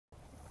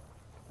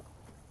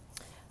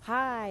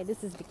Hi,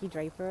 this is Vicki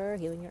Draper,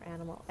 Healing Your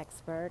Animal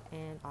expert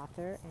and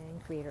author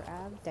and creator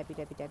of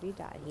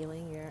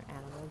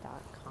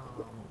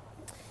www.healingyouranimal.com.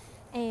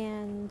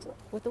 And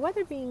with the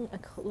weather being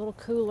little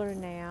cooler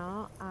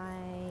now, I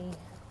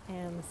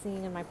am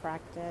seeing in my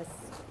practice,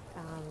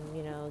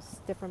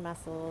 stiffer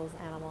muscles,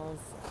 animals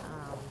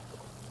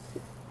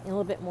in a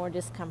little bit more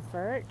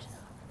discomfort.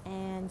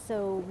 And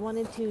so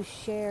wanted to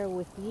share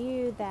with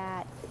you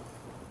that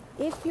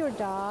if your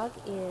dog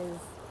is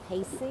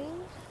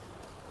pacing,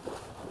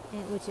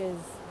 and which is,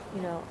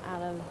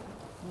 out of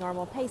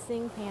normal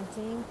pacing,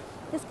 panting,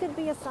 this could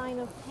be a sign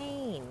of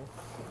pain.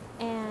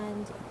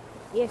 And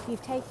if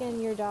you've taken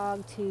your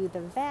dog to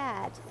the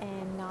vet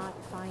and not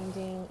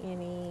finding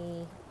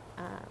any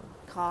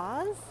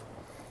cause,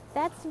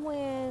 that's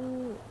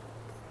when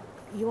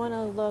you want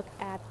to look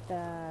at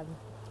the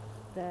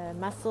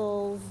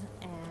muscles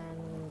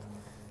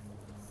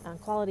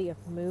and quality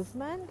of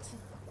movement,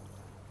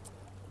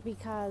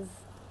 because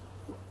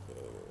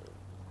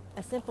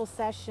a simple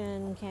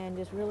session can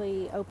just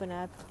really open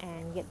up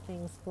and get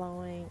things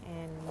flowing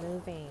and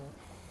moving.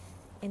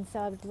 And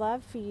so I'd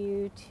love for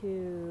you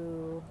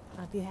to,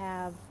 if you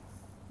have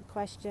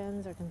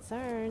questions or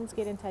concerns,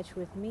 get in touch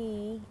with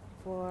me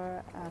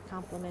for a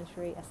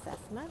complimentary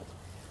assessment.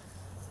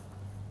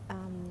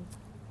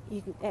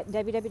 You can at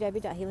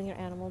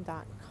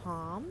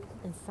www.healingyouranimal.com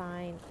and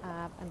sign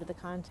up under the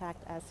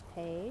Contact Us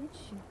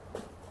page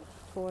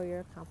for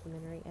your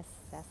complimentary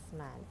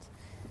assessment,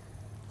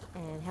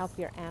 and help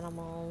your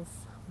animals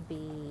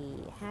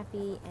be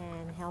happy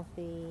and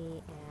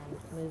healthy and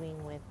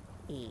moving with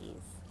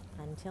ease.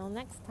 Until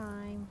next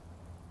time.